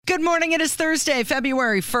Good morning. It is Thursday,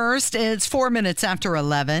 February 1st. It's 4 minutes after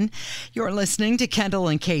 11. You're listening to Kendall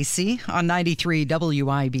and Casey on 93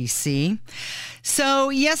 WIBC. So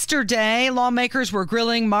yesterday, lawmakers were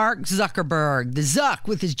grilling Mark Zuckerberg, the Zuck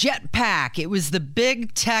with his jetpack. It was the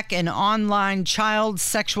big tech and online child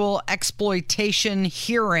sexual exploitation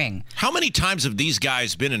hearing. How many times have these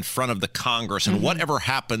guys been in front of the Congress and whatever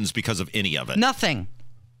happens because of any of it? Nothing.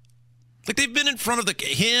 Like they've been in front of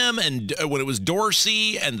him and when it was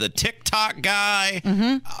Dorsey and the TikTok guy.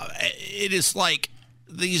 It is like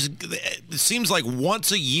it seems like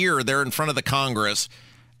once a year they're in front of the Congress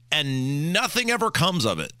and nothing ever comes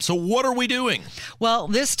of it. So what are we doing? Well,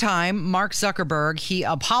 this time, Mark Zuckerberg, he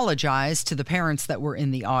apologized to the parents that were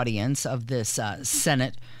in the audience of this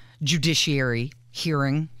Senate Judiciary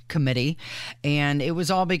hearing committee, and it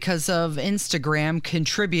was all because of Instagram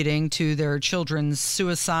contributing to their children's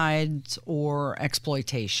suicides or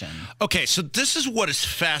exploitation. Okay, so this is what is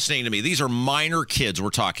fascinating to me. These are minor kids we're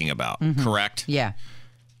talking about, correct? Yeah.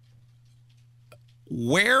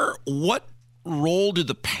 What role do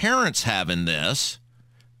the parents have in this?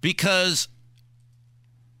 Because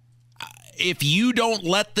if you don't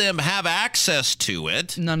let them have access to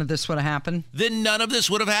it, none of this would have happened. Then none of this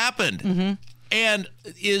would have happened. And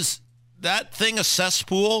is that thing a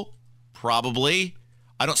cesspool? Probably.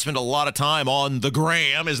 I don't spend a lot of time on the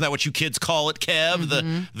gram. Isn't that what you kids call it, Kev?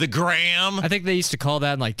 The gram? I think they used to call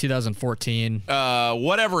that in like 2014.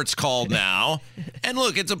 Whatever it's called now. And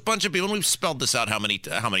look, it's a bunch of people. And we've spelled this out how many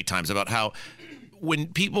times about how when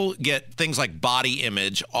people get things like body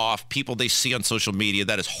image off people they see on social media,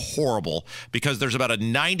 that is horrible because there's about a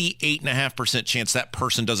 98.5% chance that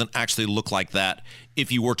person doesn't actually look like that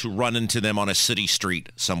if you were to run into them on a city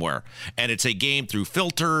street somewhere. And it's a game through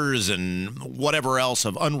filters and whatever else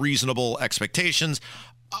of unreasonable expectations.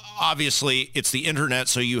 Obviously, it's the internet,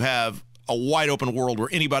 so you have a wide open world where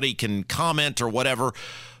anybody can comment or whatever.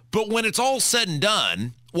 But when it's all said and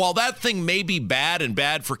done, while that thing may be bad and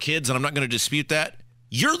bad for kids, and I'm not going to dispute that,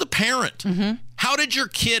 you're the parent. How did your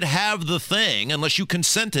kid have the thing unless you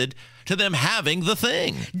consented to them having the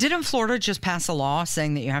thing? Didn't Florida just pass a law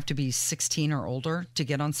saying that you have to be 16 or older to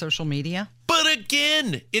get on social media? But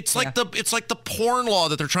again, it's like the porn law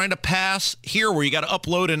that they're trying to pass here where you got to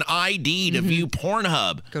upload an ID to view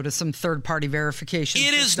Pornhub. Go to some third-party verification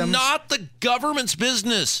It system. is not the government's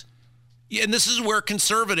business. And this is where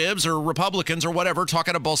conservatives or Republicans or whatever talk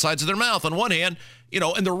out of both sides of their mouth. On one hand,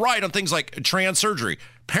 and they're right on things like trans surgery.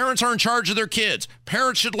 Parents are in charge of their kids.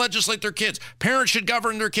 Parents should legislate their kids. Parents should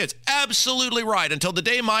govern their kids. Absolutely right. Until the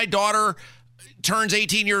day my daughter turns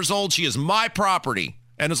 18 years old, she is my property.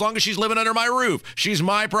 And as long as she's living under my roof, she's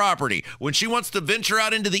my property. When she wants to venture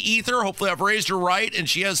out into the ether, hopefully I've raised her right and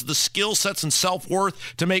she has the skill sets and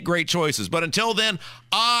self-worth to make great choices. But until then,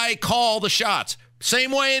 I call the shots.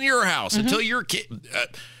 Same way in your house until your kid,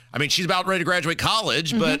 she's about ready to graduate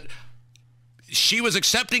college, but she was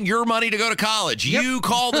accepting your money to go to college. Yep. You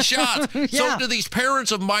call the shots. Yeah. So to these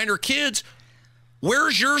parents of minor kids,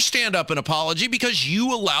 where's your stand up and apology? Because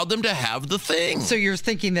you allowed them to have the thing. So you're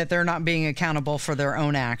thinking that they're not being accountable for their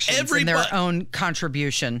own actions and their own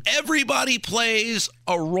contribution. Everybody plays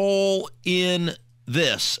a role in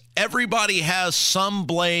this. Everybody has some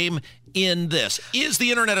blame in this. Is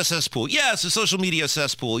the internet a cesspool? Yes. Is social media a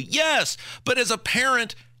cesspool? Yes. But as a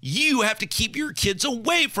parent, you have to keep your kids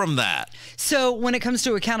away from that. So when it comes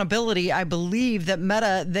to accountability, I believe that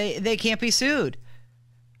Meta, they can't be sued.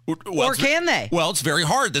 Well, or can they? Well, it's very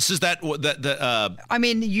hard. This is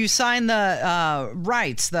you sign the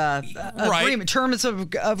rights, the agreement, terms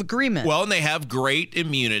of agreement. Well, and they have great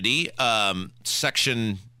immunity,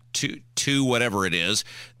 section 2, whatever it is.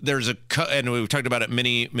 There's and we've talked about it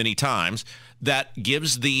many, many times, that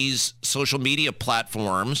gives these social media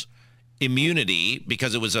platforms immunity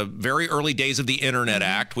because it was a very early days of the Internet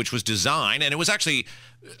Act, which was designed, and it was actually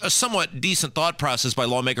a somewhat decent thought process by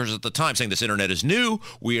lawmakers at the time, saying this internet is new,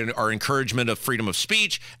 we are encouragement of freedom of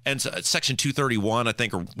speech, and section 231, I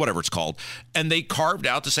think, or whatever it's called, and they carved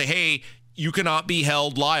out to say, hey, you cannot be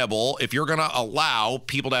held liable if you're going to allow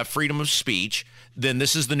people to have freedom of speech. Then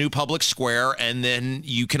this is the new public square, and then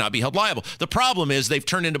you cannot be held liable. The problem is they've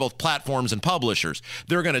turned into both platforms and publishers.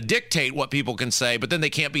 They're going to dictate what people can say, but then they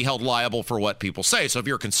can't be held liable for what people say. So if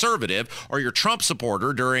you're a conservative or you're a Trump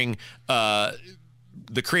supporter during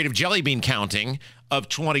the creative jelly bean counting of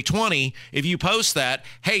 2020, if you post that,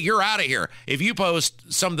 hey, you're out of here. If you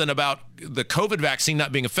post something about the COVID vaccine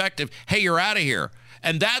not being effective, hey, you're out of here.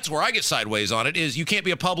 And that's where I get sideways on it, is you can't be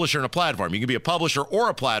a publisher and a platform. You can be a publisher or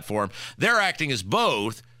a platform. They're acting as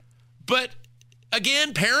both. But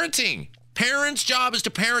again, parenting. Parents' job is to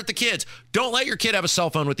parent the kids. Don't let your kid have a cell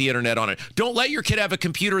phone with the internet on it. Don't let your kid have a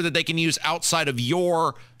computer that they can use outside of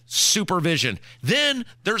your supervision. Then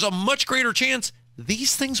there's a much greater chance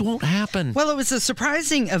these things won't happen. Well, it was a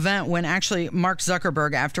surprising event when actually Mark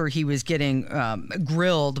Zuckerberg, after he was getting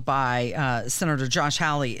grilled by Senator Josh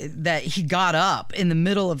Hawley, that he got up in the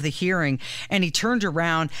middle of the hearing and he turned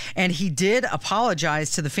around and he did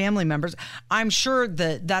apologize to the family members. I'm sure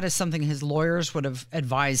that is something his lawyers would have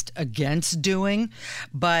advised against doing,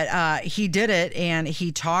 but he did it, and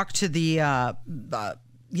he talked to the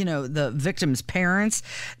victims' parents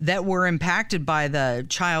that were impacted by the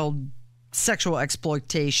child sexual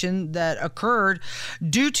exploitation that occurred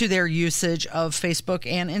due to their usage of Facebook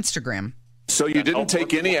and Instagram. So you didn't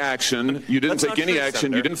take any action. You didn't take any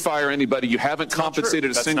action. You didn't fire anybody. You haven't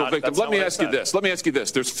compensated a single victim. Let me ask you this. Let me ask you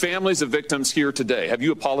this. There's families of victims here today. Have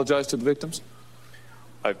you apologized to the victims?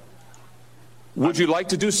 Would you like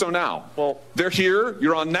to do so now? Well, they're here.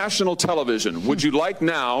 You're on national television. Would you like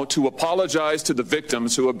now to apologize to the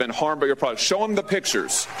victims who have been harmed by your product? Show them the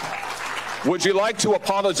pictures. Would you like to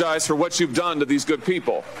apologize for what you've done to these good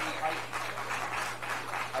people?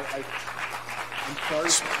 I'm sorry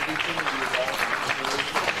for everything that you've done.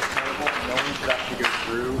 It's terrible. No one should have to go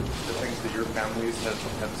through the things that your families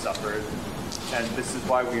have suffered. And this is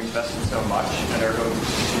why we invested so much and are going to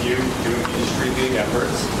continue doing industry-leading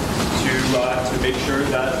efforts to make sure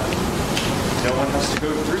that no one has to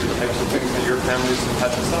go through the types of things that your families have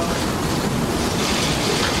had to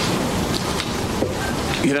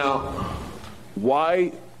suffer. You know,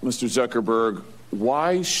 why, Mr. Zuckerberg,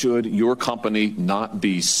 why should your company not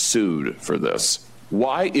be sued for this?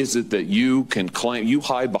 Why is it that you can claim, you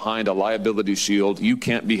hide behind a liability shield, you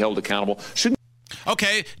can't be held accountable?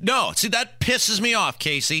 Okay, no. See, that pisses me off,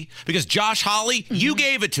 Casey, because Josh Hawley, you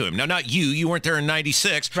gave it to him. Now, not you. You weren't there in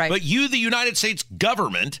 96. Right. But you, the United States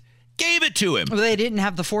government, gave it to him. Well, they didn't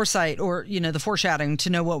have the foresight or, the foreshadowing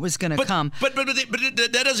to know what was going to come. But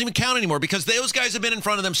that doesn't even count anymore, because those guys have been in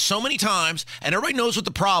front of them so many times, and everybody knows what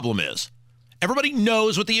the problem is. Everybody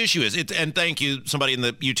knows what the issue is. And thank you, somebody in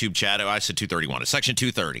the YouTube chat. I said 231. It's Section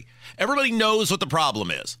 230. Everybody knows what the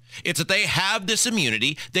problem is. It's that they have this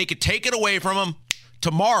immunity. They could take it away from them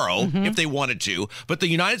tomorrow if they wanted to. But the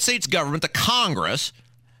United States government, the Congress,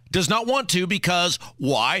 does not want to, because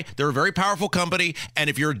why? They're a very powerful company. And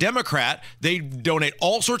if you're a Democrat, they donate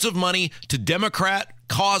all sorts of money to Democrat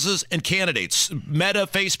causes and candidates. Meta,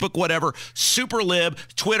 Facebook, whatever, super lib,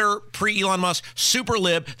 Twitter, pre-Elon Musk, super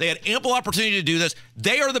lib. They had ample opportunity to do this.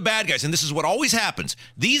 They are the bad guys. And this is what always happens.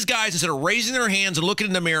 These guys, instead of raising their hands and looking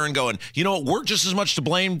in the mirror and going, you know what, we're just as much to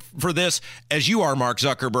blame for this as you are, Mark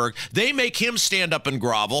Zuckerberg. They make him stand up and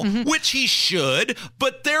grovel, which he should,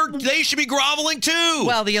 but they should be groveling too.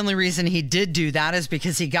 Well, the only reason he did do that is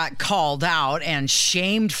because he got called out and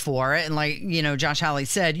shamed for it. And like, Josh Hawley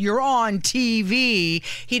said, you're on TV.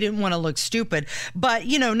 He didn't want to look stupid. But,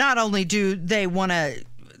 not only do they want to,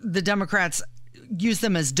 the Democrats use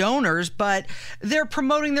them as donors, but they're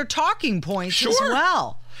promoting their talking points as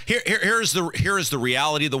well. Here is the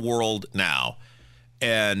reality of the world now.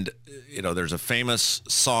 And, there's a famous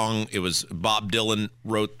song. It was Bob Dylan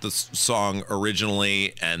wrote the song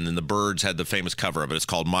originally, and then the Byrds had the famous cover of it. It's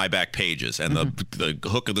called My Back Pages. And the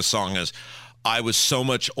hook of the song is, I was so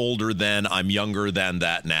much older then, I'm younger than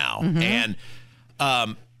that now. And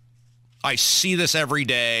I see this every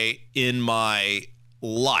day in my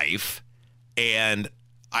life, and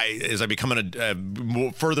as I become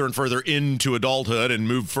further and further into adulthood and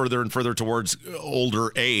move further and further towards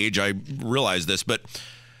older age, I realize this. But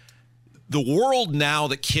the world now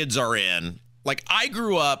that kids are in, like, I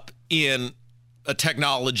grew up in a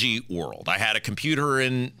technology world. I had a computer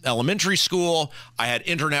in elementary school. I had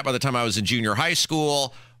internet by the time I was in junior high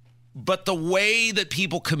school. But the way that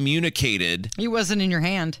people communicated... It wasn't in your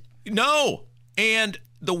hand. No. And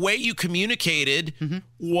the way you communicated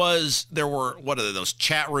was, there were, those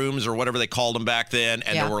chat rooms or whatever they called them back then.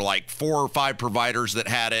 And there were like 4 or 5 providers that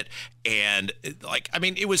had it. And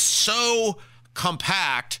it was so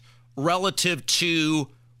compact relative to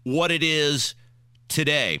what it is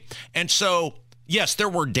today. And so, yes, there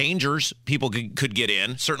were dangers people could get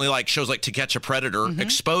in. Certainly, like shows like To Catch a Predator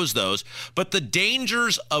expose those. But the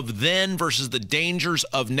dangers of then versus the dangers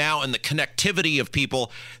of now and the connectivity of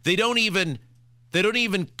people, they don't even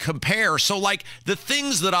compare. So, like, the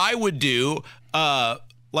things that I would do,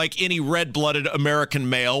 like any red-blooded American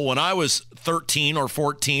male when I was 13 or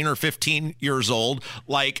 14 or 15 years old,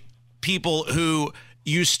 like people who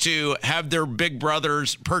used to have their big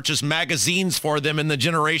brothers purchase magazines for them in the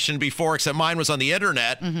generation before, except mine was on the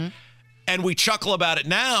internet. And we chuckle about it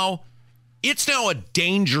now, it's now a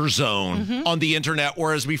danger zone on the internet,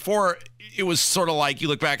 whereas before it was sort of like you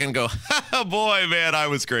look back and go, oh boy, man, I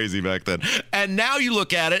was crazy back then. And now you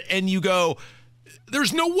look at it and you go,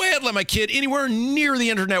 there's no way I'd let my kid anywhere near the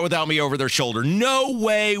internet without me over their shoulder. No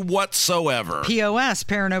way whatsoever. POS,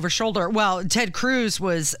 parent over shoulder. Well, Ted Cruz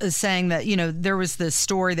was saying that, there was this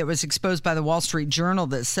story that was exposed by the Wall Street Journal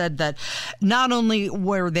that said that not only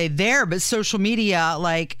were they there, but social media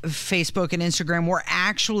like Facebook and Instagram were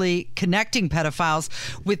actually connecting pedophiles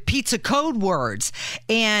with pizza code words.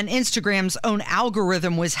 And Instagram's own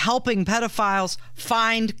algorithm was helping pedophiles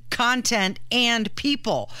find content and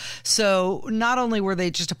people. So not only were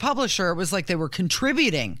they just a publisher, it was like they were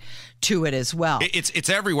contributing to it as well. It's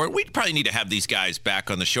everywhere. We probably need to have these guys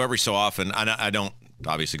back on the show every so often. I don't,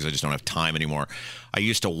 obviously, because I just don't have time anymore. I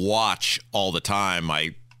used to watch all the time.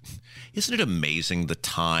 Isn't it amazing the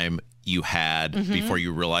time you had before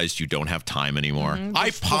you realized you don't have time anymore?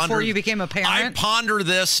 Before you became a parent? I ponder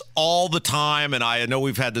this all the time, and I know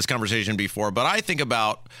we've had this conversation before, but I think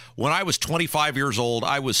about when I was 25 years old,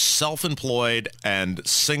 I was self-employed and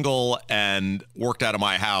single and worked out of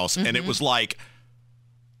my house, and it was like,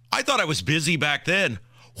 I thought I was busy back then.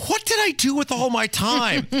 What did I do with all my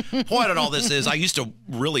time? What all this is, I used to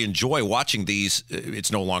really enjoy watching these.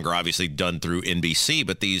 It's no longer obviously done through NBC,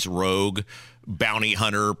 but these rogue bounty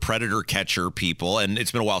hunter, predator catcher people. And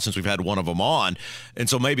it's been a while since we've had one of them on. And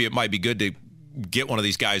so maybe it might be good to get one of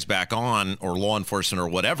these guys back on, or law enforcement or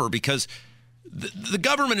whatever, because the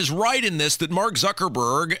government is right in this, that Mark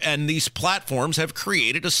Zuckerberg and these platforms have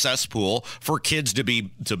created a cesspool for kids to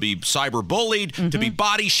be cyberbullied, to be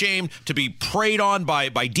body shamed, to be preyed on by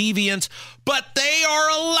deviants, but they are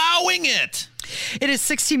allowing it. It is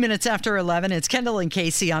 60 minutes after 11. It's Kendall and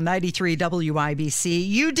Casey on 93 WIBC.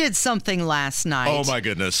 You did something last night. Oh, my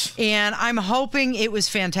goodness. And I'm hoping it was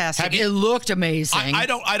fantastic. It looked amazing. I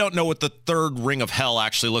don't know what the third ring of hell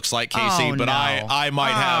actually looks like, Casey, but I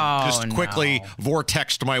might have just quickly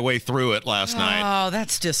vortexed my way through it last night. Oh,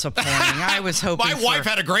 that's disappointing. I was hoping My wife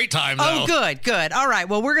had a great time, though. Oh, good. All right.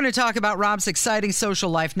 Well, we're going to talk about Rob's exciting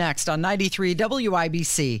social life next on 93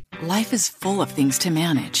 WIBC. Life is full of things to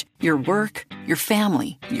manage. Your work, your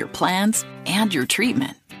family, your plans, and your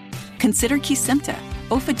treatment. Consider Kesimpta,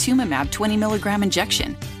 ofatumumab 20 milligram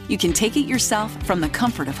injection. You can take it yourself from the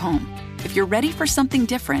comfort of home. If you're ready for something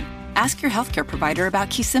different, ask your healthcare provider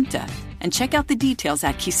about Kesimpta and check out the details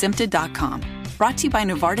at kesimpta.com. Brought to you by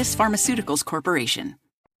Novartis Pharmaceuticals Corporation.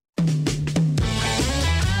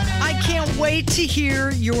 Can't wait to hear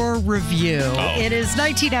your review. It is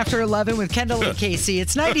 19 after 11 with Kendall and Casey.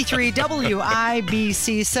 It's 93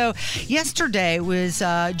 WIBC. So yesterday was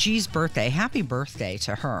G's birthday. Happy birthday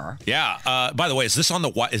to her. Yeah. By the way, is this on the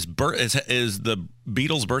White? Is the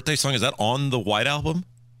Beatles' birthday song? Is that on the White Album?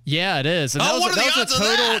 Yeah, it is. And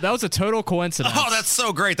that was a total coincidence. Oh, that's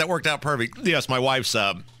so great. That worked out perfect. Yes, my wife's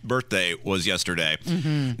birthday was yesterday.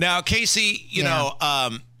 Now, Casey, you know.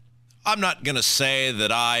 I'm not going to say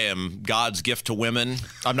that I am God's gift to women.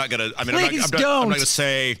 I'm not going to, I'm not going to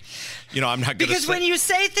say, I'm not going to Because when you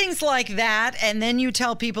say things like that and then you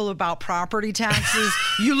tell people about property taxes,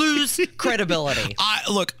 you lose credibility.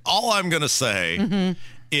 Look, all I'm going to say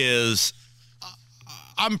is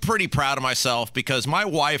I'm pretty proud of myself, because my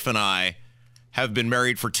wife and I have been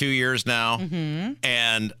married for 2 years now.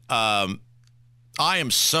 And, I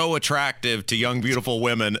am so attractive to young, beautiful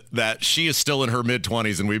women that she is still in her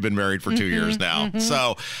mid-20s, and we've been married for 2 years now.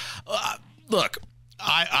 So, look,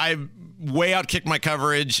 I way outkicked my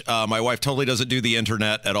coverage. My wife totally doesn't do the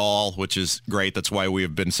internet at all, which is great. That's why we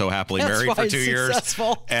have been so happily married for 2 years.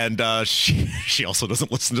 And she also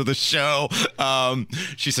doesn't listen to the show.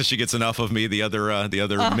 She says she gets enough of me the other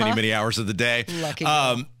many hours of the day. Lucky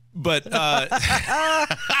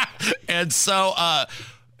and so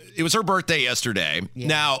it was her birthday yesterday. Yeah.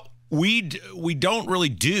 Now, we don't really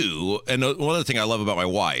do, and one other thing I love about my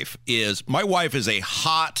wife is a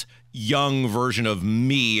hot, young version of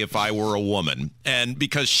me if I were a woman. And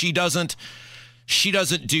because she doesn't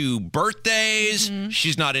do birthdays,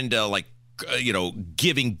 she's not into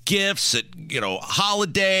giving gifts at,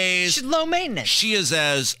 holidays. She's low maintenance. She is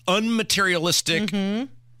as unmaterialistic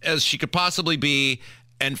as she could possibly be.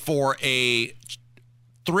 And for a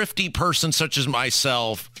thrifty person such as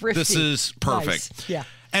myself, this is perfect. Nice. Yeah.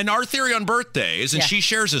 And our theory on birthdays, and she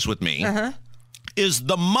shares this with me, is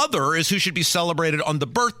the mother is who should be celebrated on the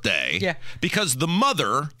birthday. Yeah. Because the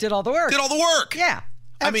mother did all the work. Yeah.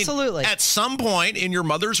 Absolutely. I mean, at some point in your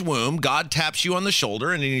mother's womb, God taps you on the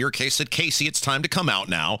shoulder, and in your case said, Casey, it's time to come out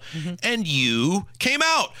now. And you came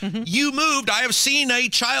out. You moved. I have seen a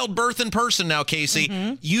childbirth in person now,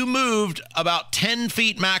 Casey. You moved about 10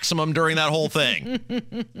 feet maximum during that whole thing.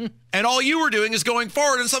 And all you were doing is going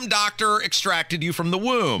forward, and some doctor extracted you from the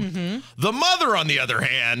womb. The mother, on the other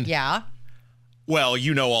hand. Yeah. Well,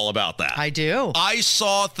 you know all about that. I do. I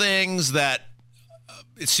saw things that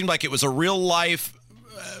it seemed like it was a real life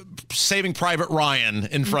Saving Private Ryan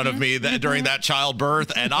in front of me during that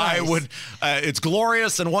childbirth. And Nice. I would, it's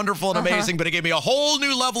glorious and wonderful and amazing, but it gave me a whole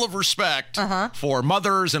new level of respect for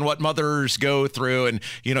mothers and what mothers go through. And,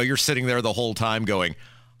 you know, you're sitting there the whole time going,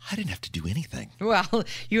 I didn't have to do anything. Well,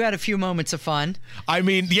 you had a few moments of fun. I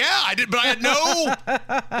mean, yeah, I did, but I had no,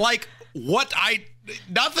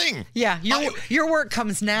 nothing. Yeah, your work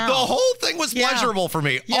comes now. The whole thing was pleasurable for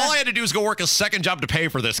me. Yeah. All I had to do was go work a second job to pay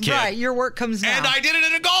for this kid. Right, your work comes now. And I did it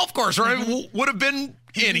at a golf course where I would have been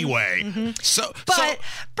anyway. But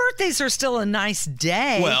birthdays are still a nice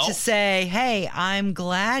day to say, hey, I'm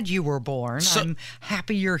glad you were born. I'm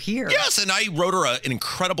happy you're here. Yes, and I wrote her an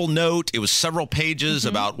incredible note. It was several pages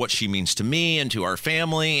about what she means to me and to our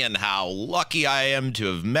family and how lucky I am to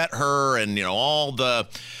have met her and, you know, all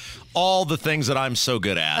the things that I'm so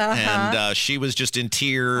good at. And she was just in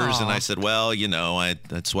tears. And I said, well, you know,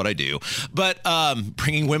 that's what I do. But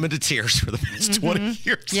bringing women to tears for the past 20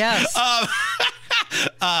 years. Yes.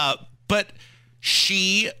 But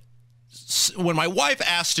when my wife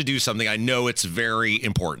asks to do something, I know it's very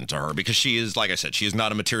important to her because she is, like I said, she is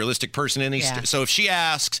not a materialistic person. So if she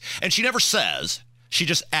asks, and she never says, she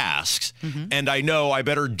just asks, and I know I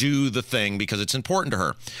better do the thing because it's important to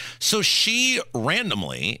her. So she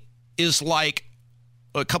randomly is like,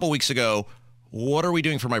 a couple weeks ago, what are we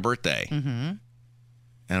doing for my birthday? And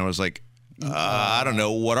I was like, I don't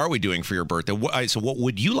know. What are we doing for your birthday? So what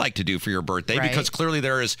would you like to do for your birthday? Right. Because clearly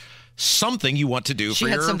there is something you want to do for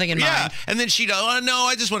your... She had something in mind. And then she'd, no,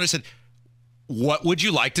 I just want to say, what would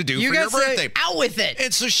you like to do for your birthday? Out with it.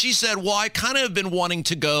 And so she said, well, I kind of have been wanting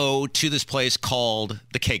to go to this place called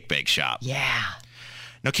the Cake Bake Shop. Yeah.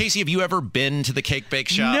 Now, Casey, have you ever been to the Cake Bake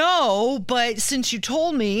Shop? No, but since you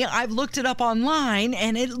told me, I've looked it up online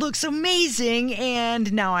and it looks amazing,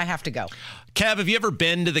 and now I have to go. Kev, have you ever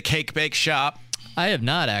been to the Cake Bake Shop? I have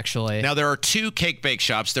not, actually. Now, there are two cake bake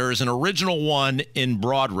shops. There is an original one in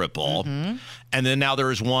Broad Ripple, and then now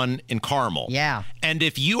there is one in Carmel. Yeah. And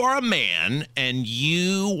if you are a man and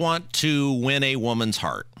you want to win a woman's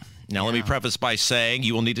heart, now let me preface by saying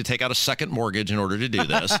you will need to take out a second mortgage in order to do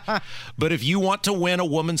this. But if you want to win a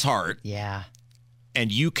woman's heart,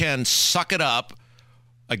 and you can suck it up,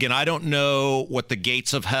 again, I don't know what the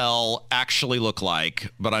gates of hell actually look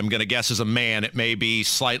like, but I'm going to guess as a man, it may be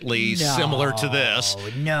slightly similar to this.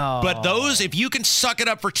 No. But those, if you can suck it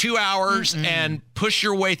up for 2 hours and push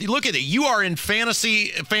your way through, look at it. You are in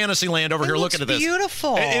fantasy land over here looking at this.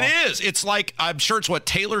 Beautiful. It is. It's like, I'm sure it's what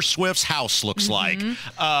Taylor Swift's house looks like.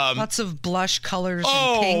 Lots of blush colors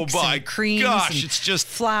and pinks and creams. And it's just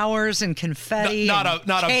flowers and confetti. Not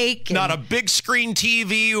a big screen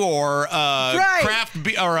TV or craft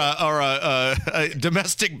beer. Or a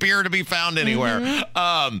domestic beer to be found anywhere.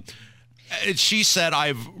 She said,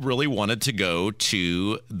 I've really wanted to go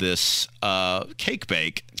to this cake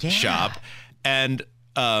bake shop. And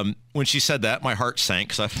when she said that, my heart sank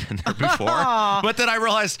because I've been there before. But then I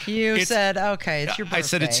realized... You said, okay, it's your birthday. I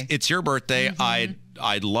said, it's your birthday.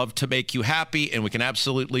 I'd love to make you happy, and we can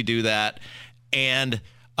absolutely do that. And...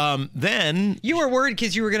 then you were worried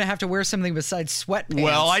because you were going to have to wear something besides sweatpants.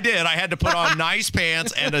 Well, I did. I had to put on nice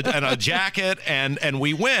pants and a jacket, and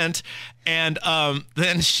we went. And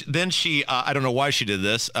then she I don't know why she did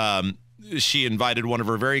this. She invited one of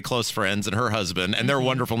her very close friends and her husband, and they're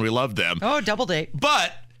wonderful, and we love them. Oh, double date.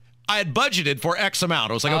 But I had budgeted for X amount.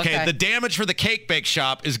 I was like, okay, the damage for the cake bake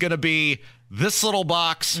shop is going to be this little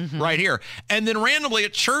box right here. And then randomly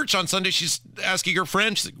at church on Sunday, she's asking her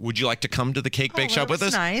friend, she's like, would you like to come to the cake bake shop with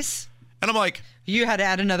us? Nice. And I'm like, you had to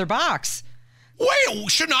add another box.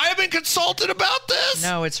 Wait, shouldn't I have been consulted about this?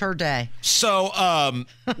 No, it's her day. So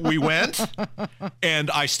we went,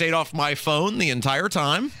 and I stayed off my phone the entire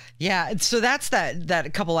time. Yeah, so that's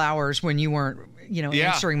that couple hours when you weren't,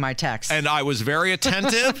 answering my text. And I was very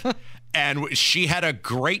attentive. And she had a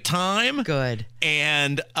great time. Good.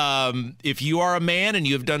 And if you are a man and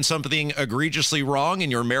you have done something egregiously wrong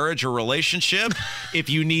in your marriage or relationship, if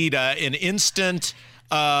you need an instant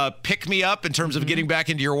pick me up in terms of getting back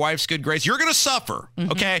into your wife's good grace, you're going to suffer.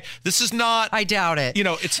 Okay, this is not. I doubt it.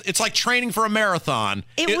 It's like training for a marathon.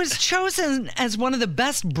 It was chosen as one of the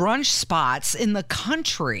best brunch spots in the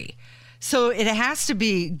country. So it has to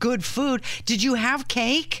be good food. Did you have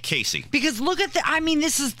cake? Casey. Because look at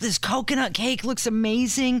this coconut cake looks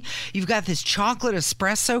amazing. You've got this chocolate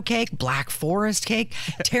espresso cake, black forest cake,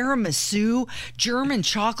 tiramisu, German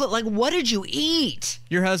chocolate. Like, what did you eat?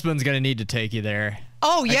 Your husband's going to need to take you there.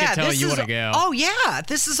 Oh, yeah. I can tell you want to go. Oh, yeah.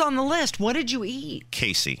 This is on the list. What did you eat?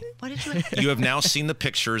 Casey. What did you eat? You have now seen the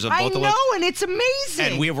pictures of I both of know, us. and it's amazing.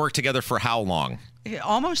 And we have worked together for how long?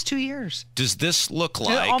 Almost 2 years. Does this look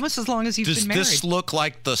like... Almost as long as you've been married. Does this look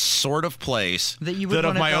like the sort of place that you would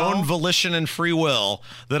of my go? own volition and free will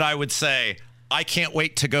that I would say, I can't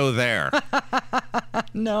wait to go there?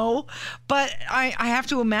 No, but I have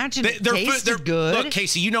to imagine it tasted good. Look,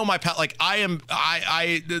 Casey, you know my palate.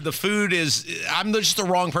 Like the food is. I'm just the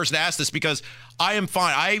wrong person to ask this because I am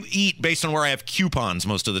fine. I eat based on where I have coupons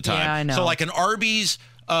most of the time. Yeah, I know. So like an Arby's.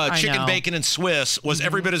 Chicken, bacon, and Swiss was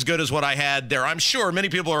every bit as good as what I had there. I'm sure many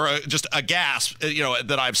people are just aghast,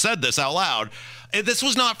 that I've said this out loud. This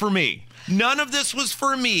was not for me. None of this was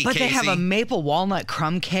for me, But Casey. they have a maple walnut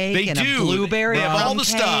crumb cake They and do. a blueberry They have all crumb the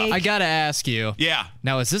cake. stuff. I got to ask you. Yeah.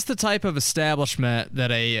 Now, is this the type of establishment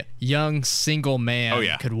that a young single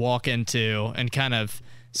man could walk into and kind of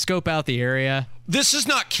scope out the area? This is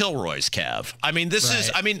not Kilroy's, Kev. I mean, this is.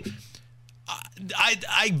 I mean,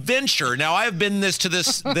 I venture now. I have been to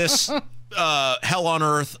this hell on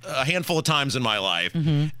earth a handful of times in my life,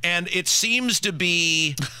 and it seems to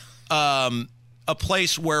be a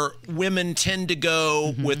place where women tend to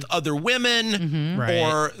go with other women,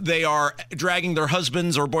 or they are dragging their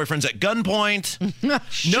husbands or boyfriends at gunpoint.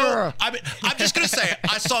 Sure. No, I'm just going to say,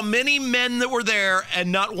 I saw many men that were there,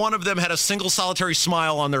 and not one of them had a single solitary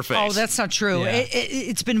smile on their face. Oh, that's not true. Yeah.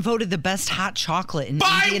 It's been voted the best hot chocolate in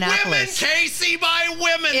by Indianapolis. women, Casey, by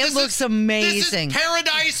women. It looks amazing. This is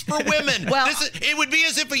paradise for women. Well, it would be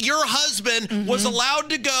as if your husband was allowed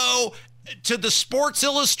to go to the Sports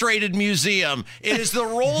Illustrated Museum. It is the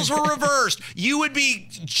roles were reversed. You would be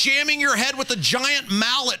jamming your head with a giant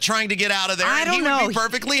mallet trying to get out of there. I don't he know. would be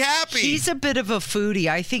perfectly happy. He's a bit of a foodie.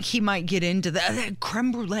 I think he might get into that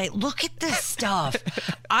creme brulee. Look at this stuff.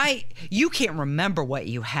 You can't remember what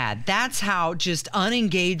you had. That's how just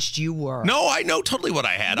unengaged you were. No, I know totally what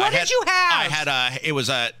I had. What did you have? I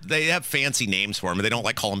had they have fancy names for them. They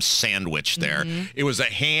don't call them sandwich there. It was a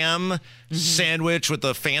ham sandwich with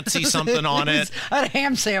a fancy something on it. A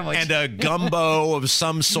ham sandwich. And a gumbo of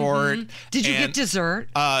some sort. Did you get dessert?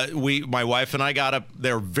 My wife and I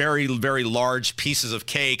they're very, very large pieces of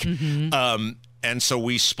cake. And so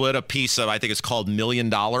we split a piece of, I think it's called $1 Million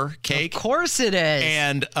cake. Of course it is.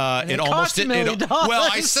 And it costs almost $1 million. Well,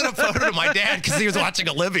 I sent a photo to my dad because he was watching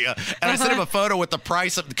Olivia, and I sent him a photo with the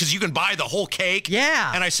price of, because you can buy the whole cake.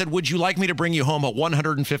 Yeah. And I said, would you like me to bring you home a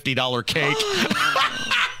 $150 cake?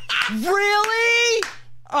 Really?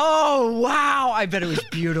 Oh, wow. I bet it was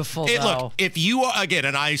beautiful, though. Look, if you are, again,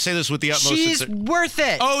 and I say this with the utmost She's worth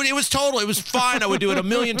it. Oh, it was total. It was fine. I would do it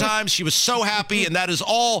 1,000,000 times. She was so happy, and that is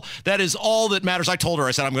all that matters. I told her,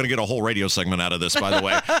 I said, I'm going to get a whole radio segment out of this, by the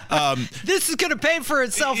way. This is going to pay for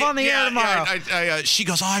itself on the air tomorrow. She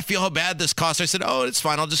goes, I feel how bad this costs. I said, it's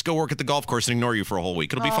fine. I'll just go work at the golf course and ignore you for a whole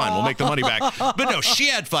week. It'll be fine. We'll make the money back. But no, she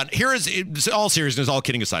had fun. All seriousness, all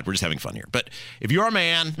kidding aside, we're just having fun here. But if you're a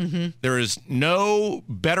man, there is no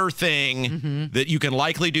better thing that you can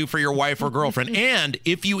likely do for your wife or girlfriend. And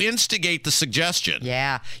if you instigate the suggestion.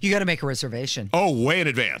 Yeah, you got to make a reservation. Oh, way in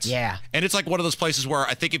advance. Yeah. And it's like one of those places where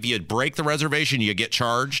I think if you break the reservation, you get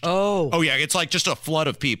charged. Oh, yeah. It's like just a flood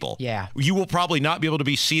of people. Yeah. You will probably not be able to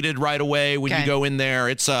be seated right away when you go in there.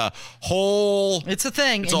 It's a whole. It's a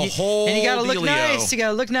thing. It's a whole. And you got to look dealio. nice. You got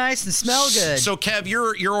to look nice and smell good. So, Kev,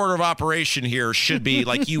 your order of operation here should be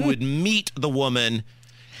like you would meet the woman.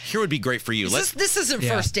 Here would be great for you. This isn't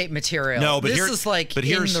first date material. No, but this is like in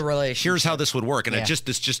the relationship. Here's how this would work, and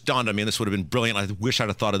this just dawned on me. And this would have been brilliant. I wish I'd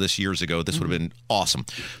have thought of this years ago. This would have been awesome.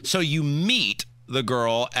 So you meet the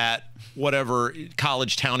girl at whatever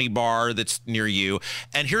college towny bar that's near you,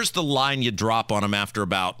 and here's the line you drop on them after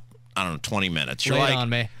about 20 minutes. You're Lay it on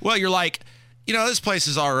me. Well, you're like, this place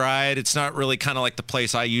is all right. It's not really kind of like the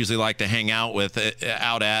place I usually like to hang out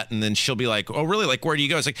at. And then she'll be like, oh, really? Like, where do you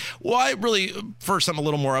go? It's like, well, I really, for something a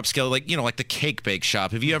little more upscale, like the cake bake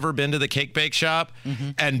shop. Have you ever been to the cake bake shop?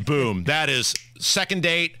 And boom, that is second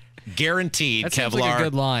date. Guaranteed, that Kevlar. Seems like a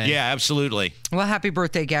good line. Yeah, absolutely. Well, happy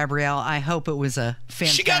birthday, Gabrielle. I hope it was a fantastic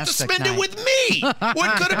She got to spend night. it with me.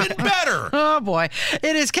 What could have been better? Oh, boy.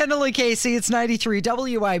 It is Kendall and Casey. It's 93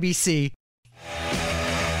 WIBC.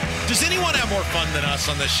 Does anyone have more fun than us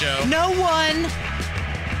on this show? No one.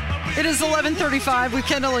 It is 11:35 with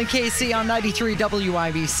Kendall and Casey on 93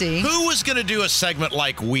 WIBC. Who was going to do a segment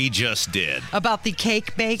like we just did? About the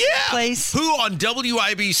cake bake place? Who on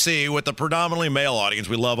WIBC with the predominantly male audience,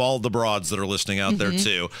 we love all the broads that are listening out there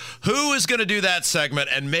too, who is going to do that segment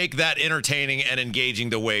and make that entertaining and engaging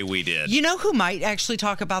the way we did? You know who might actually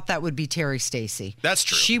talk about that would be Terry Stacy. That's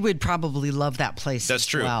true. She would probably love that place. That's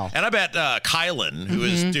true. Well. And I bet Kylan,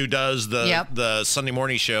 who does the Sunday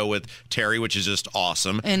morning show with Terry, which is just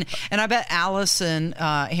awesome. And I bet Allison,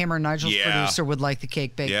 Hammer and Nigel's producer, would like the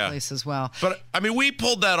cake bake place as well. But I mean, we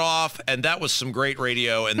pulled that off, and that was some great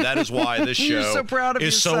radio, and that is why this show so proud of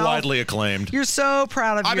is yourself. so widely acclaimed. You're so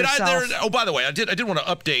proud of yourself. By the way, I did want to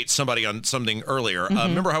update somebody on something earlier.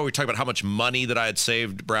 Remember how we talked about how much money that I had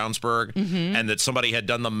saved Brownsburg, and that somebody had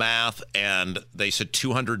done the math, and they said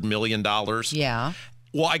 $200 million? Yeah.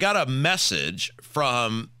 Well, I got a message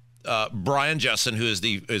from Brian Jessen, who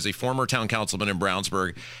is a former town councilman in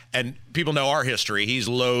Brownsburg, and people know our history. He's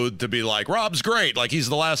loath to be like, Rob's great. Like, he's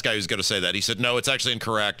the last guy who's going to say that. He said, no, it's actually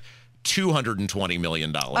incorrect. $220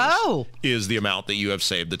 million is the amount that you have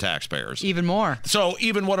saved the taxpayers. Even more. So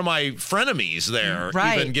even one of my frenemies there,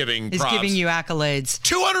 even giving props. Is giving you accolades.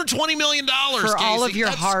 $220 million, for Casey. all of your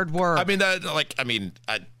hard work. Anyway.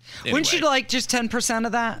 Wouldn't you like just 10%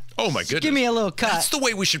 of that? Oh, my goodness. Give me a little cut. That's the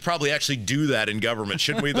way we should probably actually do that in government,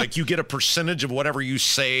 shouldn't we? Like, you get a percentage of whatever you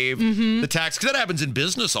save, the tax, because that happens in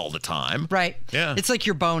business all the time. Right. Yeah. It's like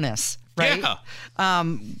your bonus, right? Yeah.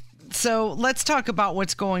 So let's talk about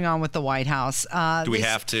what's going on with the White House. Do we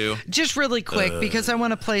have to? Just really quick, because I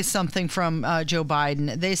want to play something from Joe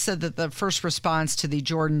Biden. They said that the first response to the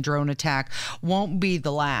Jordan drone attack won't be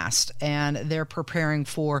the last, and they're preparing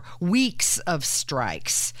for weeks of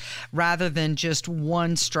strikes. Rather than just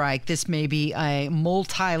one strike, this may be a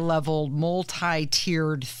multi-level,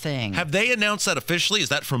 multi-tiered thing. Have they announced that officially? Is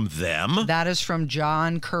that from them? That is from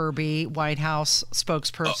John Kirby, White House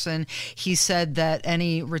spokesperson. He said that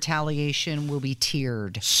any retaliation will be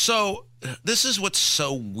tiered. So this is what's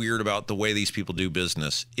so weird about the way these people do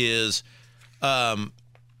business is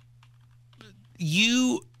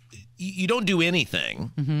you don't do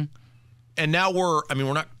anything. And now we're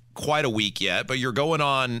not quite a week yet, but we're going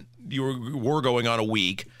on a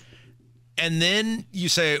week. And then you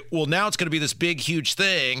say, well, now it's going to be this big, huge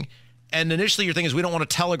thing. And initially your thing is, we don't want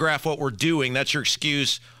to telegraph what we're doing. That's your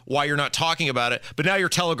excuse why you're not talking about it. But now you're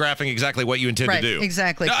telegraphing exactly what you intend to do.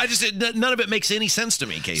 Exactly. No, none of it makes any sense to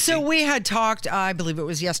me, Casey. So we had talked, I believe it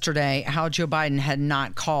was yesterday, how Joe Biden had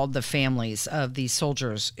not called the families of these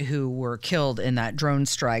soldiers who were killed in that drone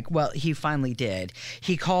strike. Well, he finally did.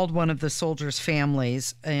 He called one of the soldiers'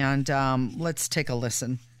 families, and let's take a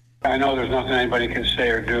listen. I know there's nothing anybody can say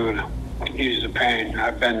or do to ease the pain.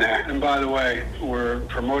 I've been there. And by the way, we're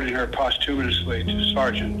promoting her posthumously to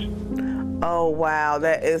sergeant. Oh, wow.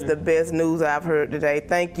 That is the best news I've heard today.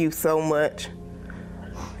 Thank you so much.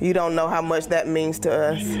 You don't know how much that means to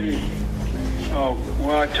us. Oh,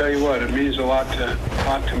 well, I tell you what, it means a lot to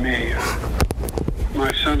me.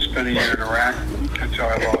 My son spent a year in Iraq. That's how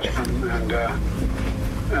I lost him. And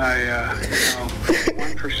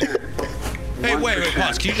 1%. Hey, wait,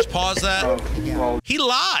 pause. Can you just pause that? He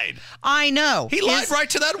lied. I know. He lied right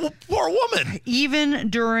to that poor woman. Even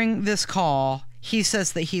during this call, he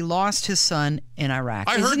says that he lost his son in Iraq.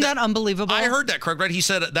 Isn't that unbelievable? I heard that, Craig, right? He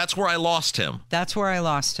said, that's where I lost him. That's where I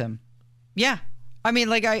lost him. Yeah. I mean,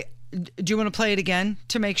 do you want to play it again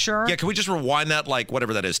to make sure? Yeah, can we just rewind that,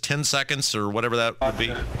 whatever that is, 10 seconds or whatever that would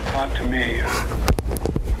be? Talk to me.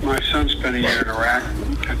 My son spent a year in Iraq.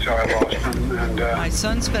 That's how I lost him. And my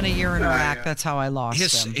son spent a year in Iraq. That's how I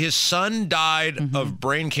lost him. His son died of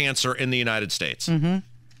brain cancer in the United States.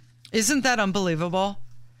 Isn't that unbelievable?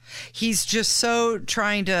 He's just so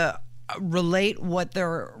trying to relate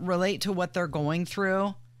to what they're going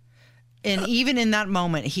through. And even in that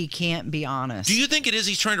moment, he can't be honest. Do you think it is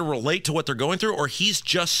he's trying to relate to what they're going through, or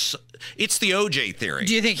it's the OJ theory?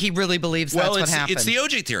 Do you think he really believes that's what happened? It's the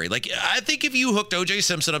OJ theory. I think if you hooked OJ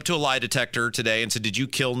Simpson up to a lie detector today and said, did you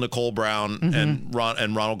kill Nicole Brown and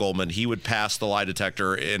Ronald Goldman, he would pass the lie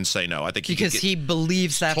detector and say no. I think he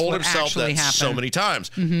believes that's what actually happened. So many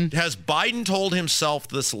times. Has Biden told himself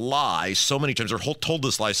this lie so many times, or told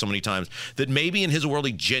this lie so many times, that maybe in his world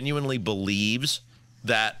he genuinely believes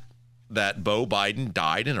that Beau Biden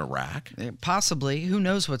died in Iraq? Possibly. Who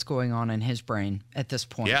knows what's going on in his brain at this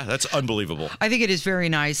point? Yeah, that's unbelievable. I think it is very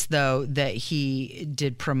nice, though, that he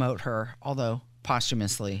did promote her, although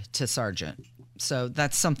posthumously, to sergeant. So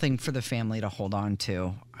that's something for the family to hold on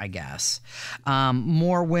to, I guess.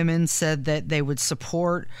 More women said that they would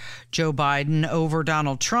support Joe Biden over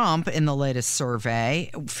Donald Trump in the latest survey.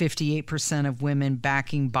 58% of women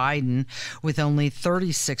backing Biden, with only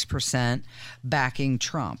 36% backing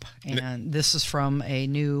Trump. And this is from a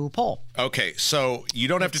new poll. Okay, so you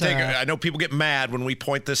don't have to take I know people get mad when we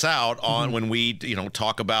point this out on when we,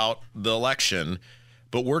 talk about the election.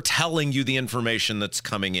 But we're telling you the information that's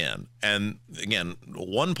coming in. And again,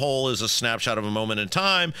 one poll is a snapshot of a moment in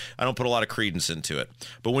time. I don't put a lot of credence into it.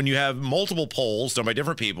 But when you have multiple polls done by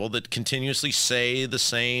different people that continuously say the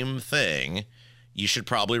same thing, you should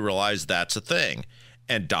probably realize that's a thing.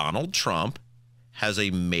 And Donald Trump has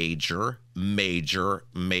a major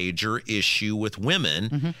issue with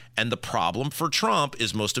women. And the problem for Trump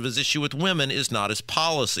is most of his issue with women is not his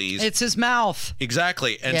policies. It's his mouth.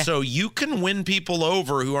 Exactly. And so you can win people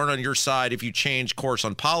over who aren't on your side if you change course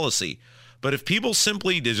on policy. But if people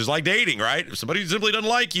simply, just like dating, right? If somebody simply doesn't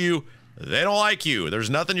like you, they don't like you.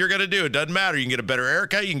 There's nothing you're going to do. It doesn't matter. You can get a better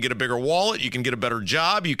haircut. You can get a bigger wallet. You can get a better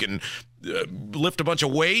job. You can lift a bunch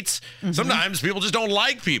of weights. Sometimes people just don't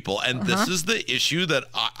like people. And this is the issue that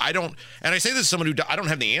I don't, and I say this as someone who I don't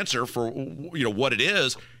have the answer for, what it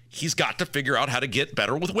is. He's got to figure out how to get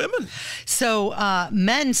better with women. So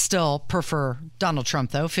men still prefer Donald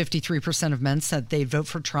Trump, though. 53% of men said they'd vote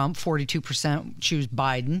for Trump. 42% choose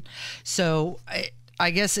Biden. So I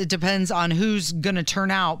guess it depends on who's going to turn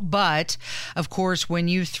out. But, of course, when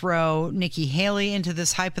you throw Nikki Haley into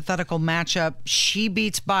this hypothetical matchup, she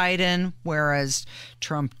beats Biden, whereas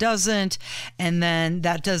Trump doesn't. And then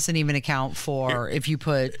that doesn't even account for if you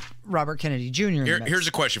put Robert Kennedy Jr. in the mix. Here's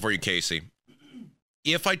a question for you, Casey.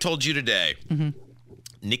 If I told you today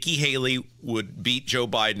Nikki Haley would beat Joe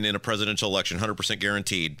Biden in a presidential election, 100%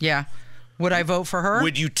 guaranteed. Yeah. Would I vote for her?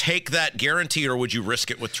 Would you take that guarantee, or would you risk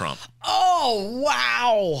it with Trump? Oh,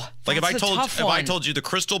 wow. Like if I told you the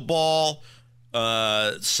crystal ball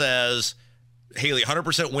says Haley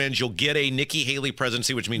 100% wins, you'll get a Nikki Haley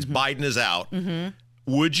presidency, which means Biden is out.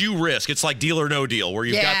 Would you risk? It's like Deal or No Deal, where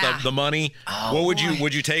you've got the money. Oh, what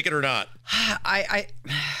would you take it or not? I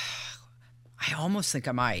almost think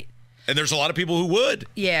I might. And there's a lot of people who would.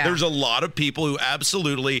 Yeah. There's a lot of people who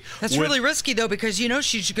absolutely That's really risky, though, because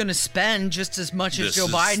she's going to spend just as much as Joe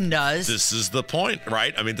Biden does. This is the point,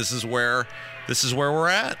 right? I mean, this is where we're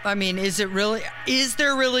at. I mean, is there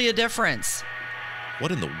really a difference?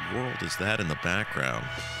 What in the world is that in the background?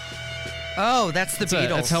 Oh, that's the Beatles.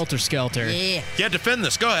 That's Helter Skelter. Yeah, defend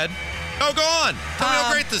this. Go ahead. Oh, go on. Tell me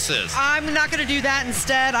how great this is. I'm not going to do that.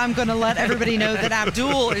 Instead, I'm going to let everybody know that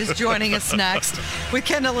Abdul is joining us next with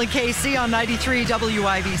Kendall and Casey on 93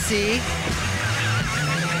 WIBC.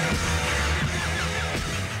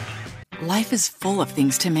 Life is full of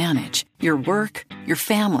things to manage. Your work, your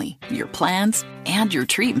family, your plans, and your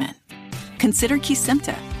treatment. Consider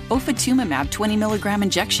Kesimpta, ofatumumab 20 milligram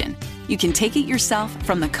injection. You can take it yourself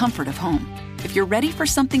from the comfort of home. If you're ready for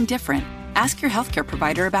something different, ask your healthcare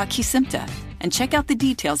provider about Kesimpta and check out the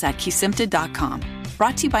details at kesimpta.com.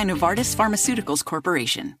 Brought to you by Novartis Pharmaceuticals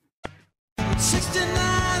Corporation. 69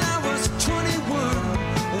 hours, 21,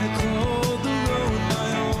 and I called the road my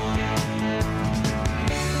own.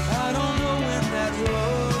 I don't know when that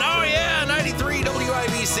road. Oh, yeah, 93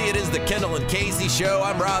 WIBC. It is the Kendall and Casey Show.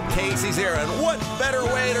 I'm Rob Casey's here, and what better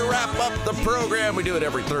way to wrap up the program? We do it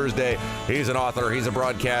every Thursday. He's an author, he's a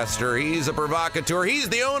broadcaster, he's a provocateur, he's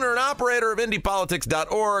the owner and operator of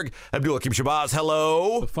IndiePolitics.org. Abdul Hakim Shabazz,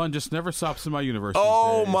 hello. The fun just never stops in my universe.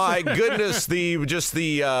 Oh my goodness, the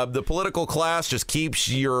political class just keeps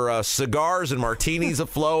your cigars and martinis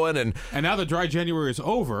a-flowing. And now the dry January is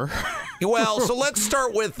over. Well, so let's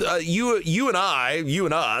start with you and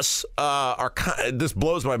us are this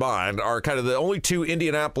blows my mind, are kind of the only two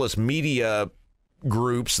Indianapolis media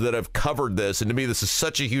groups that have covered this, and to me this is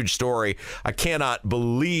such a huge story. I cannot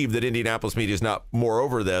believe that Indianapolis media is not more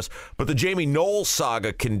over this. But the Jamie Knowles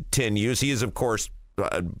saga continues. He is, of course,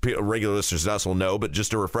 regular listeners to us will know, but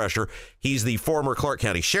just a refresher, he's the former Clark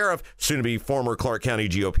County sheriff, soon to be former Clark County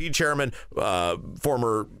GOP chairman,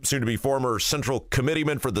 soon to be former central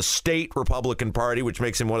committeeman for the state Republican Party, which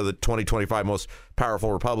makes him one of the 2025 most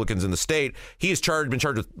powerful Republicans in the state. He has been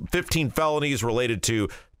charged with 15 felonies related to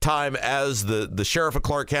time as the sheriff of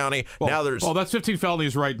Clark County. Well, that's 15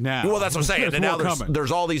 felonies right now. Well, that's what I'm saying. And now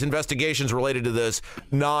there's all these investigations related to this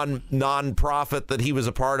non-profit that he was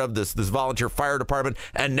a part of, this volunteer fire department.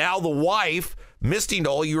 And now the wife, Misty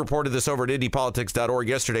Knoll, you reported this over at IndiePolitics.org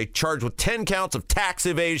yesterday, charged with 10 counts of tax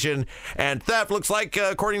evasion and theft. Looks like,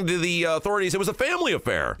 according to the authorities, it was a family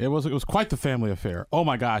affair. It was quite the family affair. Oh,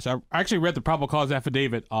 my gosh. I actually read the probable cause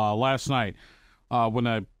affidavit last night. when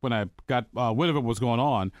I got wind of it was going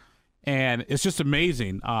on. And it's just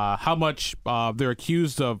amazing how much they're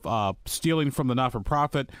accused of stealing from the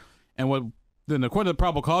not-for-profit. And then according to the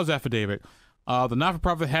probable cause affidavit, the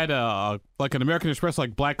not-for-profit had like an American Express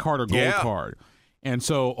like black card or gold card. And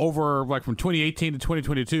so over like from 2018 to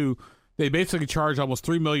 2022, they basically charged almost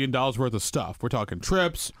 $3 million worth of stuff. We're talking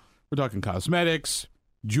trips, we're talking cosmetics,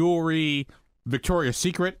 jewelry, Victoria's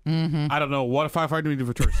Secret. I don't know what a firefighter needs a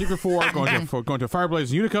Victoria's Secret for, going to a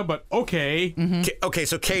Fireblaze Unica, but okay. Okay,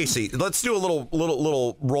 so Casey, let's do a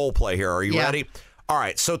little role play here. Are you ready? All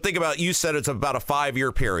right, so think about, you said it's about a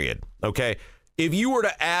 5-year period, okay? If you were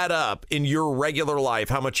to add up in your regular life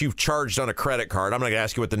how much you've charged on a credit card, I'm not going to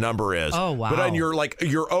ask you what the number is. Oh, wow. But on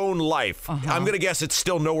your own life, I'm going to guess it's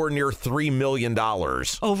still nowhere near $3 million.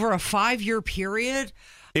 Over a 5-year period?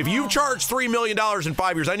 If you've charged $3 million in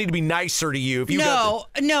 5 years, I need to be nicer to you.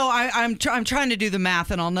 I'm trying to do the math,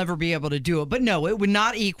 and I'll never be able to do it. But no, it would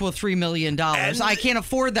not equal $3 million. I can't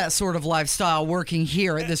afford that sort of lifestyle working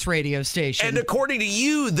here at this radio station. And according to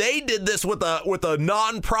you, they did this with a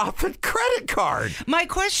nonprofit credit card. My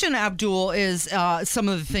question, Abdul, is some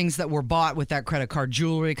of the things that were bought with that credit card: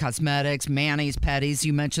 jewelry, cosmetics, manis, petties.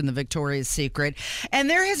 You mentioned the Victoria's Secret, and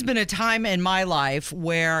there has been a time in my life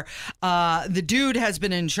where the dude has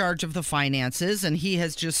been in charge of the finances, and he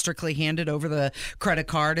has just strictly handed over the credit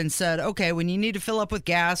card and said, okay, when you need to fill up with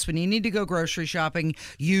gas, when you need to go grocery shopping,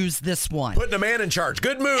 use this one. Putting a man in charge.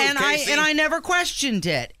 Good move, Casey. I never questioned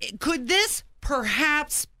it. Could this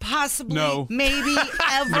perhaps, possibly, maybe,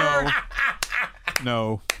 ever...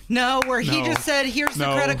 No. No, where he just said, here's the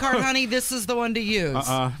credit card, honey, this is the one to use.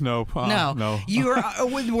 No.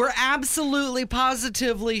 We're absolutely,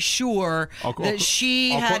 positively sure that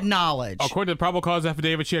she had knowledge. According to the probable cause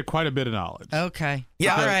affidavit, she had quite a bit of knowledge. Okay.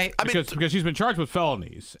 Yeah. All right. Because she's been charged with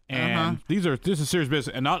felonies, and this is serious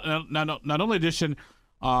business. And not only addition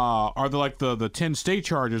are the 10 state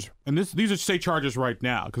charges, and these are state charges right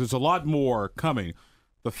now, because there's a lot more coming.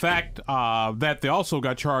 The fact that they also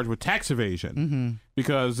got charged with tax evasion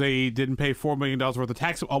because they didn't pay $4 million worth of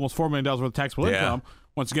tax, almost $4 million worth of taxable income.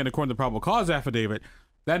 Once again, according to the probable cause affidavit,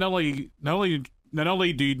 that not only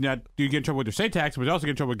do you get in trouble with your state tax, but you also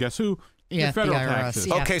get in trouble with, guess who? Your federal taxes.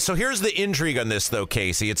 Yeah. Okay, so here's the intrigue on this, though,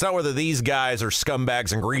 Casey. It's not whether these guys are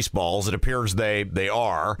scumbags and greaseballs. It appears they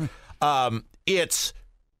are. It's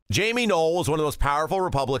Jamie Knoll was one of the most powerful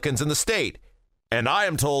Republicans in the state, and I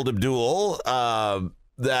am told, Abdul,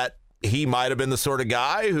 that he might have been the sort of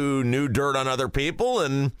guy who knew dirt on other people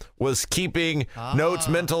and was keeping notes,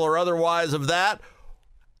 mental or otherwise, of that.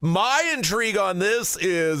 My intrigue on this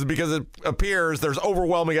is, because it appears there's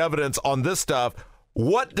overwhelming evidence on this stuff,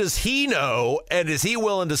 what does he know, and is he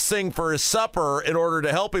willing to sing for his supper in order to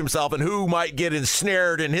help himself, and who might get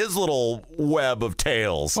ensnared in his little web of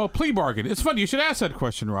tales? Well, plea bargain. It's funny. You should ask that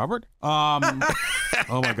question, Robert. Oh,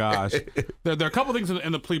 my gosh. There are a couple things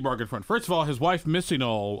in the plea bargain front. First of all, his wife, Missy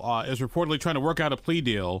Knoll, is reportedly trying to work out a plea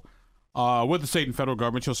deal with the state and federal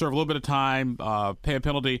government. She'll serve a little bit of time, pay a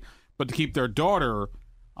penalty, but to keep their daughter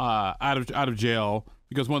out of jail,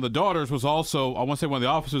 because one of the daughters was also, I want to say, one of the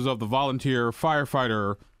officers of the Volunteer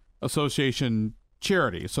Firefighter Association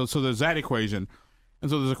charity. So there's that equation.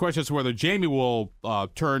 And so there's a question as to whether Jamie will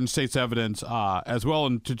turn state's evidence as well,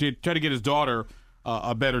 and to try to get his daughter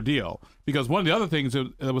a better deal. Because one of the other things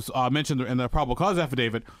that was mentioned in the probable cause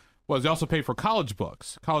affidavit was they also pay for college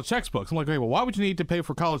textbooks. I'm like, okay, well, why would you need to pay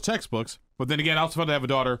for college textbooks? But then again, I also found to have a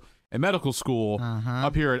daughter in medical school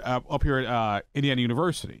up here at Indiana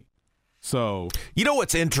University. So, you know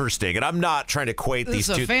what's interesting, and I'm not trying to equate these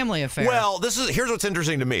two. This is a family affair. Well, here's what's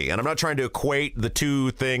interesting to me, and I'm not trying to equate the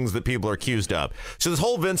two things that people are accused of. So this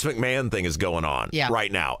whole Vince McMahon thing is going on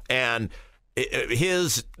right now, and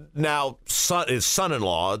his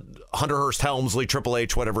son-in-law, Hunter Hearst Helmsley, Triple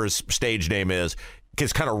H, whatever his stage name is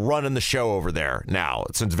kind of running the show over there now,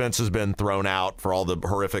 since Vince has been thrown out for all the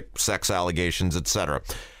horrific sex allegations, etc.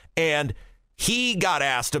 And he got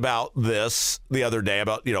asked about this the other day,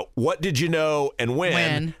 about, what did you know and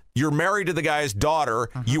when? You're married to the guy's daughter.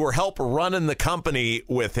 You were help running the company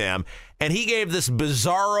with him. And he gave this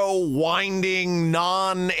bizarro, winding,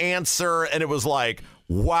 non-answer. And it was like,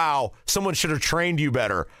 wow, someone should have trained you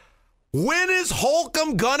better. When is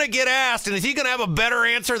Holcomb going to get asked? And is he going to have a better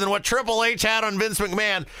answer than what Triple H had on Vince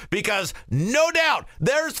McMahon? Because no doubt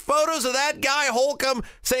there's photos of that guy Holcomb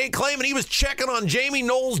claiming he was checking on Jamie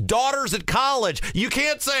Knoll's daughters at college. You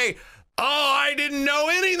can't say, oh, I didn't know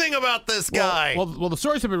anything about this guy. Well, the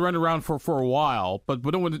stories have been running around for a while, but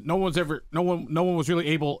no one was really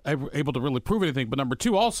able to really prove anything. But number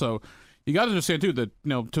two, also, you got to understand too that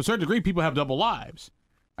to a certain degree, people have double lives.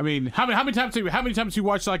 I mean, how many times you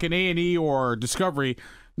watch like an A&E or Discovery?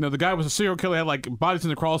 You know, the guy was a serial killer, had like bodies in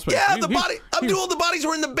the crawl space. Yeah, the bodies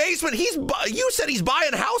were in the basement. You said he's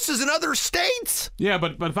buying houses in other states. Yeah,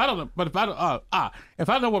 but if I don't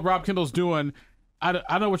know what Rob Kendall's doing,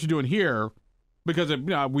 I know what you're doing here. Because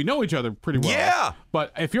we know each other pretty well. Yeah.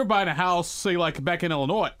 But if you're buying a house, say like back in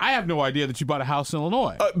Illinois, I have no idea that you bought a house in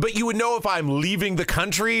Illinois. But you would know if I'm leaving the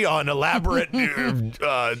country on elaborate.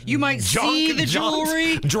 You might see the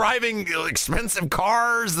jewelry, driving expensive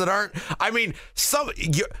cars that aren't. I mean,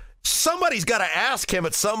 somebody's got to ask him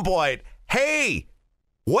at some point. Hey,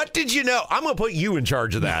 what did you know? I'm going to put you in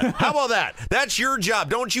charge of that. How about that? That's your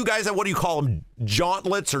job. Don't you guys have, what do you call them?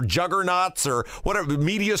 Jauntlets or juggernauts or whatever,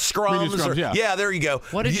 media scrums? Yeah, there you go.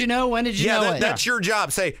 What did you know? When did you know it? That's your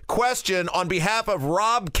job. Say, question on behalf of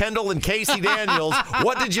Rob, Kendall, and Casey Daniels,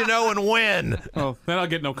 what did you know and when? Oh, then I'll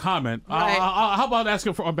get no comment. Right. How about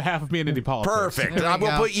asking on behalf of me and Indy Politics? Perfect. I'm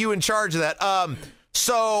going to put you in charge of that.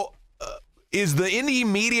 Is the indie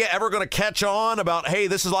media ever going to catch on about, hey,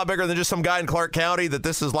 this is a lot bigger than just some guy in Clark County, that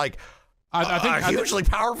this is like a hugely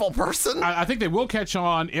powerful person? I think they will catch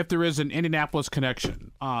on if there is an Indianapolis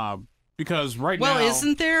connection. Because now... Well,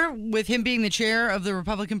 isn't there, with him being the chair of the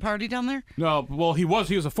Republican Party down there? No, well, he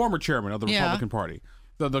was a former chairman of the Republican Party.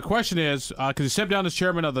 The question is, because he stepped down as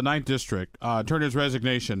chairman of the 9th District, turned in his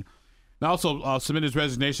resignation, and also submitted his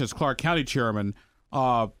resignation as Clark County chairman,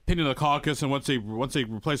 pending the caucus, and once they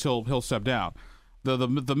replace, he'll step down. The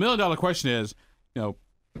 $1 million question is,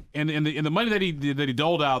 in the money that he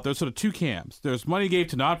doled out, there's sort of two camps. There's money he gave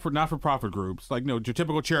to not for profit groups, like your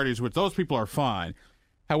typical charities, which those people are fine.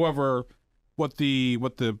 However, what the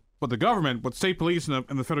government, what state police and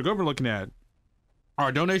the federal government are looking at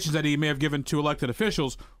are donations that he may have given to elected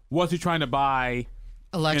officials. Was he trying to buy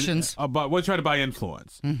elections? Was trying to buy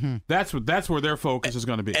influence. Mm-hmm. That's where their focus is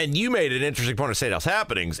going to be. And you made an interesting point of State House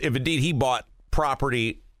Happenings. If indeed he bought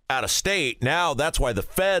property out of state, now that's why the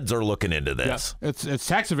feds are looking into this. Yeah. It's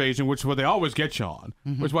tax evasion, which is what they always get you on.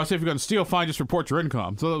 Mm-hmm. Which is why I say if you're going to steal, fine, just report your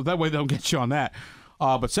income. So that way they don't get you on that.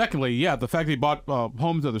 But secondly, the fact that he bought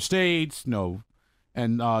homes in other states,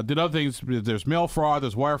 and did other things. There's mail fraud,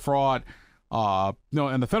 there's wire fraud. And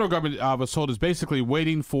the federal government, I was told, is basically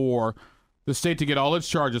waiting for the state to get all its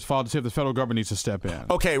charges filed to see if the federal government needs to step in.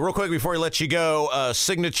 Okay, real quick before we let you go,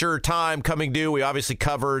 signature time coming due. We obviously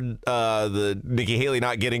covered the Nikki Haley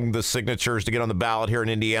not getting the signatures to get on the ballot here in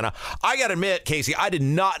Indiana. I got to admit, Casey, I did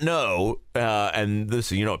not know, and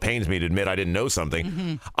this, it pains me to admit I didn't know something.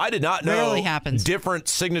 Mm-hmm. I did not know Rarely happens. Different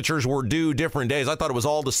signatures were due different days. I thought it was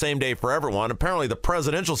all the same day for everyone. Apparently, the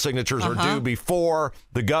presidential signatures are due before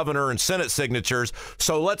the governor and Senate signatures.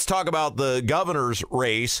 So let's talk about the governor's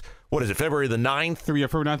race. What is it, February the 9th? Yeah,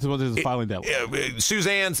 February 9th is the filing deadline.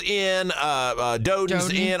 Suzanne's in, Doden's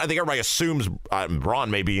in. I think everybody assumes Braun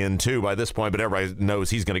may be in too by this point, but everybody knows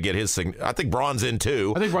he's going to get his signature. I think Braun's in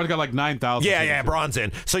too. I think Braun's got like 9,000. Yeah, Braun's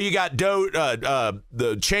in. So you got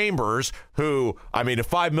the Chambers, who, I mean, if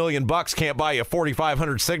 $5 million can't buy you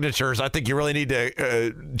 4,500 signatures, I think you really need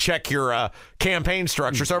to check your campaign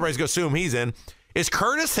structure. So everybody's going to assume he's in. Is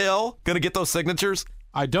Curtis Hill going to get those signatures?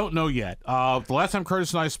 I don't know yet. The last time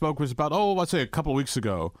Curtis and I spoke was about, let's say a couple of weeks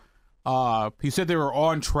ago. He said they were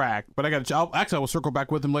on track, but I will circle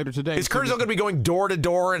back with him later today. Is Curtis going to be going door to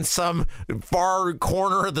door in some far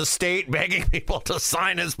corner of the state begging people to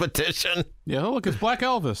sign his petition? Yeah, look, it's Black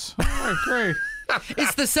Elvis. All right, great.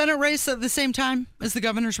 Is the Senate race at the same time as the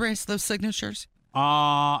governor's race, those signatures?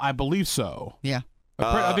 I believe so. Yeah.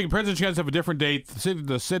 I think presidential candidates have a different date.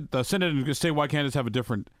 The Senate and statewide candidates have a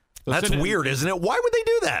different... That's weird, isn't it? Why would they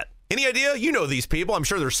do that? Any idea? You know these people. I'm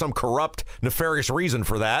sure there's some corrupt, nefarious reason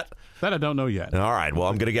for that. That I don't know yet. All right. Well,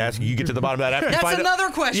 I'm going to ask you get to the bottom of that after you find out. That's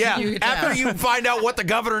another question. Yeah. After you find out what the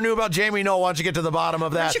governor knew about Jamie Knoll, why don't you get to the bottom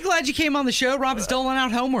of that? Aren't you glad you came on the show? Rob is doling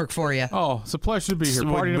out homework for you. Oh, it's a pleasure to be here.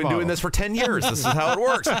 We've been doing this for 10 years. This is how it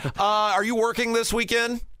works. Are you working this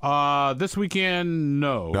weekend? This weekend,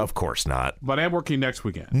 no. Of course not. But I'm working next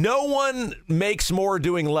weekend. No one makes more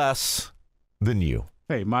doing less than you.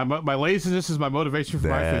 Hey, my laziness is my motivation for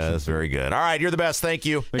my efficiency. That's very good. All right, you're the best. Thank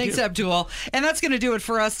you. Thanks, Abdul. And that's going to do it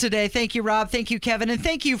for us today. Thank you, Rob. Thank you, Kevin. And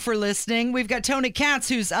thank you for listening. We've got Tony Katz,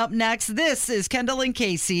 who's up next. This is Kendall and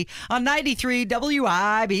Casey on 93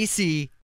 WIBC.